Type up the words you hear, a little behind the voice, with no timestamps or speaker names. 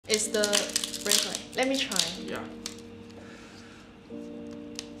It's the bracelet. Let me try. Yeah.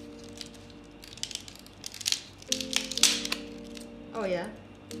 Oh yeah,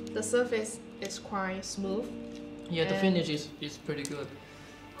 the surface is quite smooth. Yeah, the finish is pretty good.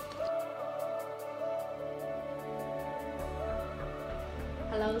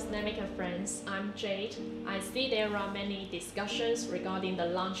 Hello Snapmaker friends, I'm Jade. I see there are many discussions regarding the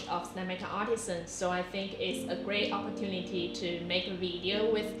launch of Snapmaker Artisan, so I think it's a great opportunity to make a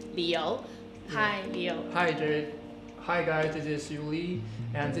video with Leo. Yeah. Hi Leo. Hi Jade. Hi guys, this is Li,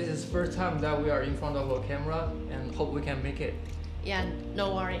 and this is first time that we are in front of a camera, and hope we can make it. Yeah,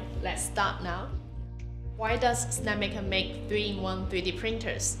 no worry. Let's start now. Why does Snapmaker make 3-in-1 3D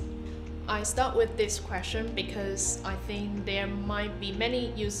printers? I start with this question because I think there might be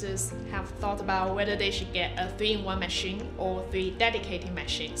many users have thought about whether they should get a 3-in-1 machine or 3 dedicated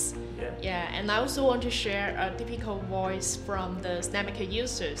machines. Yeah, and I also want to share a typical voice from the Snapmaker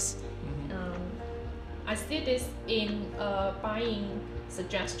users. I see this in a buying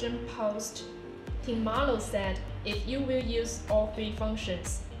suggestion post. Tim Marlowe said, if you will use all 3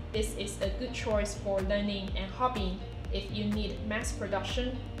 functions, this is a good choice for learning and hobbying. If you need mass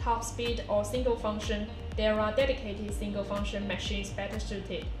production, top speed, or single function, there are dedicated single function machines better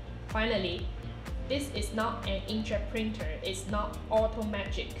suited. Finally, this is not an inkjet printer, it's not auto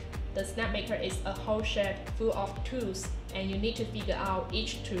magic. The Snapmaker is a whole shed full of tools, and you need to figure out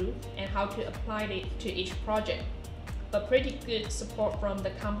each tool and how to apply it to each project. But pretty good support from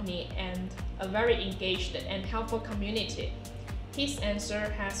the company and a very engaged and helpful community. His answer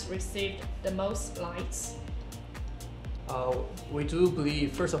has received the most likes. We do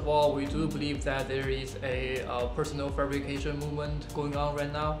believe, first of all, we do believe that there is a personal fabrication movement going on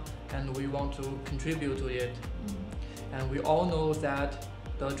right now, and we want to contribute to it. And we all know that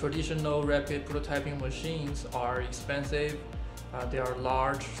the traditional rapid prototyping machines are expensive, they are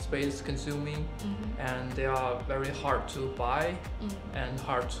large, space consuming, and they are very hard to buy, and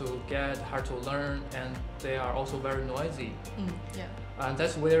hard to get, hard to learn, and they are also very noisy. Yeah. And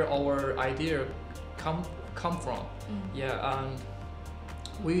that's where our idea come from. Yeah, and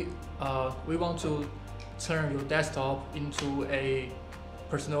we want to turn your desktop into a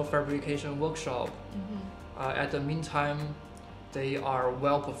personal fabrication workshop. At the meantime, they are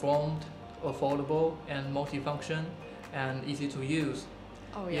well performed, affordable, and multifunction, and easy to use.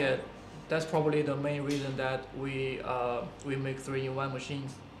 Oh yeah. Yeah, that's probably the main reason that we make 3-in-1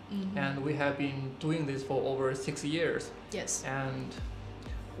 machines. And we have been doing this for over 6 years. Yes. And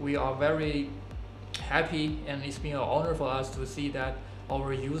we are very happy, and it's been an honor for us to see that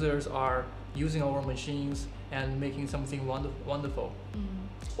our users are using our machines and making something wonderful.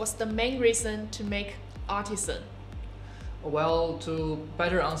 What's the main reason to make Artisan? Well, to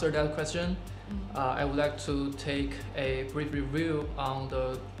better answer that question, I would like to take a brief review on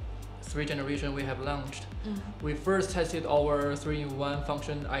the 3 generations we have launched. We first tested our 3-in-1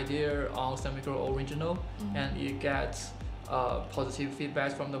 function idea on Snapmaker Original, and it gets positive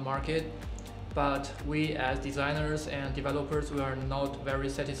feedback from the market. But we as designers and developers, we are not very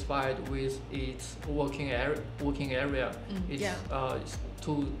satisfied with its working area. It's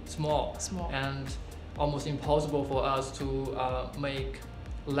too small and almost impossible for us to make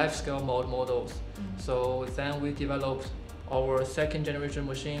life-scale models. So then we developed our 2nd generation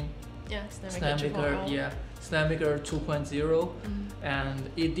machine, Snapmaker 2.0, and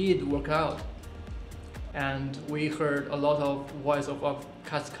it did work out. And we heard a lot of voice of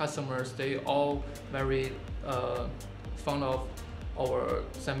customers. They all very fond of our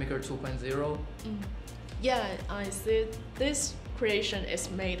Snapmaker 2.0. Yeah, I see this creation is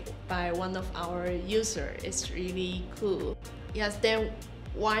made by one of our users. It's really cool. Yes, then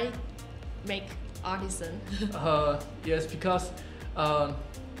why make Artisan? Yes, because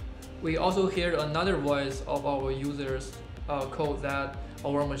we also hear another voice of our users called that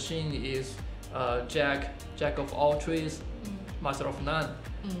our machine is jack of all trades, master of none.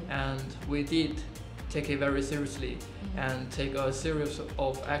 And we did take it very seriously and take a series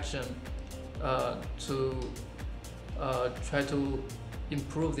of action to try to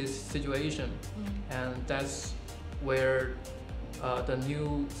improve this situation. And that's where the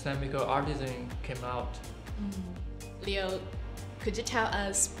new Snapmaker Artisan came out. Leo, could you tell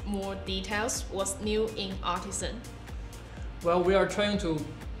us more details? What's new in Artisan? Well, we are trying to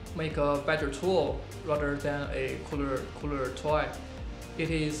make a better tool rather than a cooler toy. It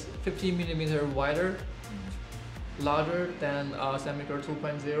is 50mm wider, larger than Snapmaker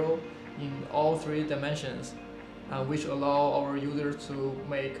 2.0 in all 3 dimensions, which allow our users to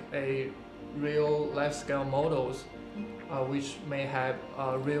make a real life-scale models, which may have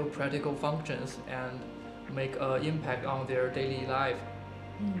real practical functions and make an impact on their daily life.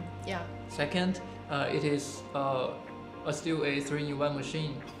 Yeah. Second, it is still a 3-in-1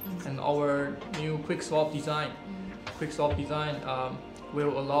 machine, and our new quick swap design. Quick swap design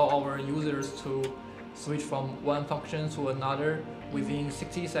will allow our users to switch from one function to another within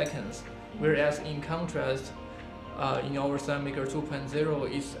 60 seconds, whereas in contrast, in our Snapmaker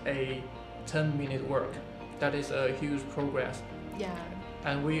 2.0 is a 10-minute work. That is a huge progress. Yeah.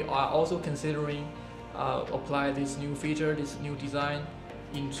 And we are also considering apply this new feature, this new design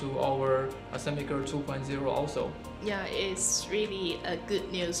into our Snapmaker 2.0 also. Yeah, it's really a good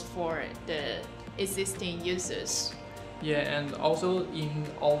news for the existing users. Yeah, and also in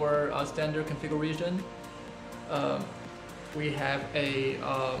our standard configuration, we have a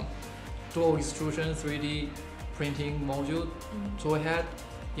dual extrusion 3D printing module tool head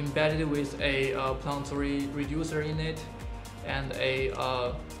embedded with a planetary reducer in it and a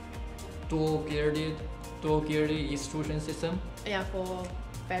dual geared extrusion system. Yeah, for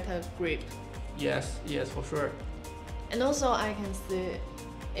better grip. Yes, for sure. And also I can see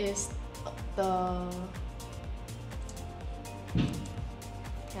is the,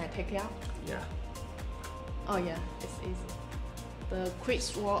 can I take it out? Yeah. Oh yeah, it's easy. The quick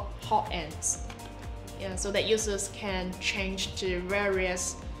swap hot ends. Yeah, so that users can change to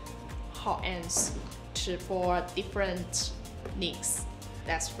various hot ends for different needs.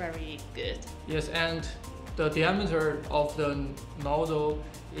 That's very good. Yes, and the diameter of the nozzle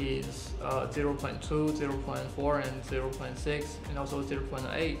is 0.2, 0.4, and 0.6, and also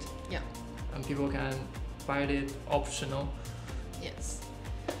 0.8. Yeah. And people can find it optional. Yes.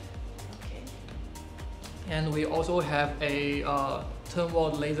 Okay. And we also have a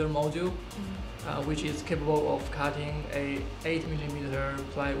 10-watt laser module, which is capable of cutting a 8mm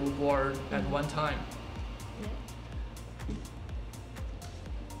plywood board at one time. Yeah.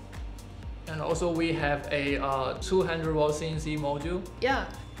 And also we have a 200-watt CNC module. Yeah.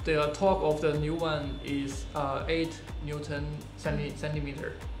 The torque of the new one is 8 Newton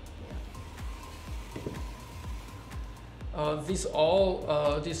centimeter. This all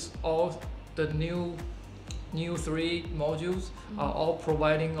the new 3 modules are all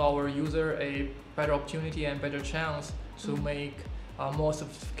providing our user a better opportunity and better chance to make more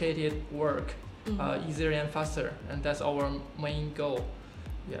sophisticated work easier and faster, and that's our main goal.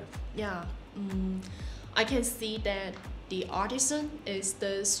 Yeah. I can see that the Artisan is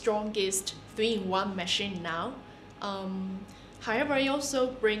the strongest 3-in-1 machine now. However, it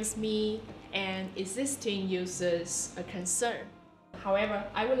also brings me and existing users a concern. However,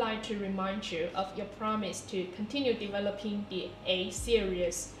 I would like to remind you of your promise to continue developing the A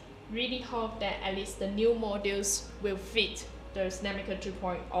series. Really hope that at least the new modules will fit the Snapmaker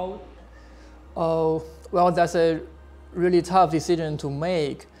 2.0. Oh, well, that's a really tough decision to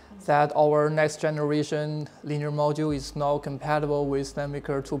make, that our next generation linear module is now compatible with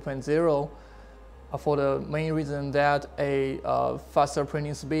Snapmaker 2.0 for the main reason that a faster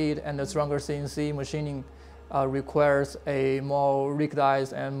printing speed and a stronger CNC machining requires a more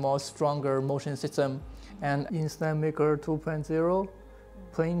rigidized and more stronger motion system. And in Snapmaker 2.0,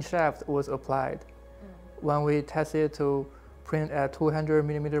 plane shaft was applied. When we tested to print at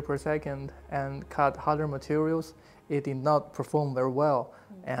 200mm per second and cut harder materials, it did not perform very well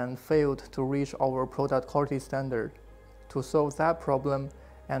and failed to reach our product quality standard. To solve that problem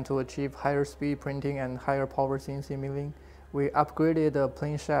and to achieve higher speed printing and higher power CNC milling, we upgraded the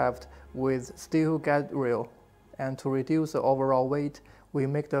plane shaft with steel guide rail. And to reduce the overall weight, we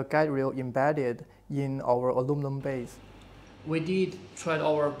make the guide rail embedded in our aluminum base. We did try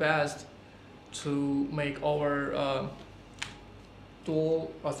our best to make our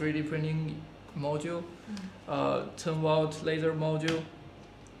dual 3D printing module, 10-watt laser module,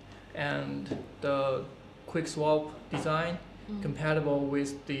 and the quick swap design compatible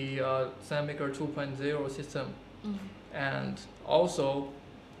with the Snapmaker 2.0 system. And also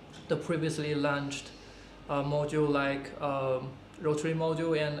the previously launched module like rotary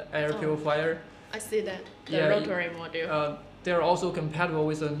module and air purifier. I see that, the rotary module. They are also compatible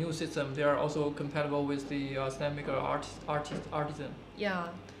with the new system. They are also compatible with the Snapmaker Artisan. Yeah,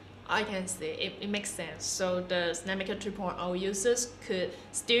 I can see it makes sense. So the Snapmaker 2.0 users could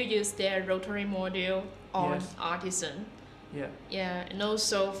still use their rotary module on Artisan. Yeah, and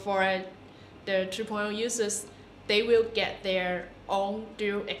also for the 2.0 users, they will get their own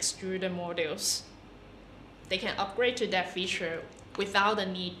dual extruder modules. They can upgrade to that feature without the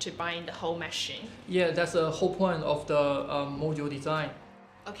need to buy the whole machine. Yeah, that's the whole point of the module design.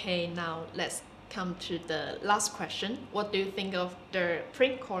 Okay, now let's come to the last question. What do you think of the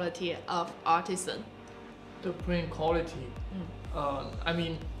print quality of Artisan? The print quality? I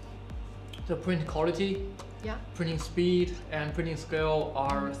mean, The print quality, Yeah. printing speed, and printing scale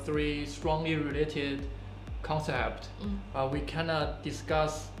are three strongly related concepts. We cannot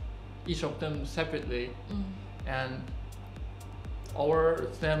discuss each of them separately. And our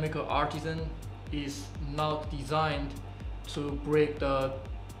Snapmaker Artisan is not designed to break the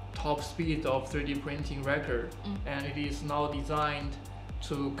top speed of 3D printing record, and it is not designed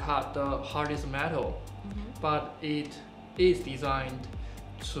to cut the hardest metal, but it is designed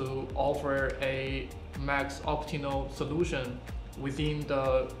to offer a max optimal solution within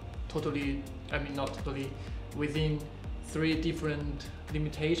the within three different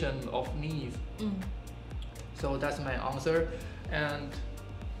limitations of needs. So that's my answer. And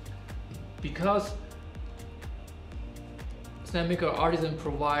because Snapmaker Artisan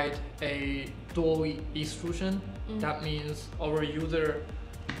provide a dual extrusion, that means our user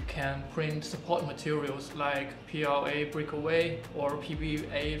can print support materials like PLA breakaway or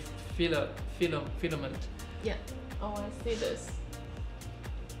PBA filament. Yeah. Oh, I see this.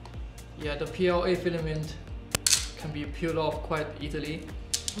 Yeah, the PLA filament can be peeled off quite easily.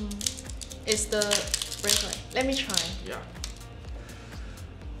 It's the breakaway. Let me try. Yeah.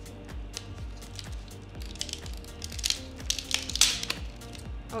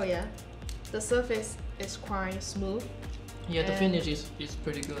 Oh yeah, the surface is quite smooth. Yeah, the finish is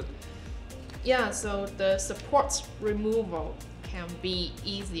pretty good. Yeah, so the support removal can be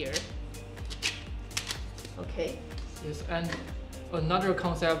easier. Okay. Yes, and another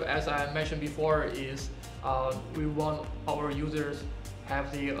concept, as I mentioned before, is we want our users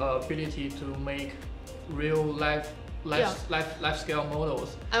have the ability to make real life scale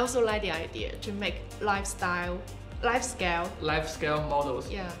models. I also like the idea to make life scale models.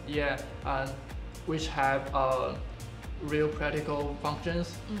 Yeah. Yeah, which have real practical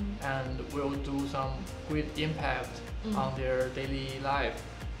functions and will do some great impact on their daily life.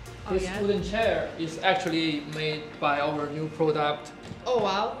 Oh, This yeah? wooden chair is actually made by our new product. Oh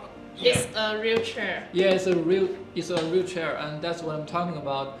wow, Yeah. it's a real chair. Yeah, it's a real chair, and that's what I'm talking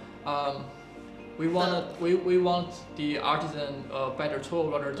about. We want the Artisan a better tool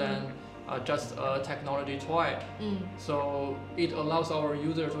rather than just a technology toy. So it allows our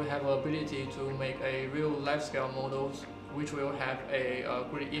users to have ability to make a real life scale models, which will have a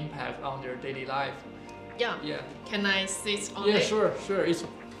great impact on their daily life. Yeah. Yeah. Can I sit on Yeah, it? sure.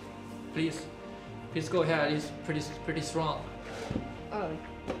 Please go ahead. It's pretty strong. Oh,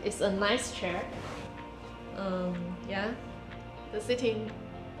 it's a nice chair. Yeah, the sitting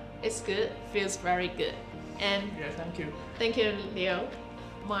is good, feels very good. And Yeah, thank you. thank you, Leo.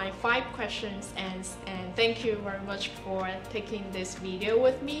 My 5 questions ends, and thank you very much for taking this video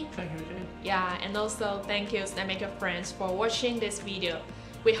with me. Thank you, Jade. Yeah, and also thank you, Snapmaker friends, for watching this video.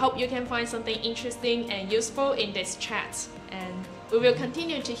 We hope you can find something interesting and useful in this chat, and we will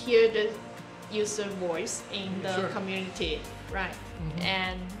continue to hear the user voice in the Sure. community, right?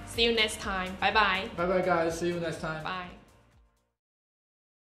 And see you next time. Bye bye. Bye bye, guys. See you next time. Bye.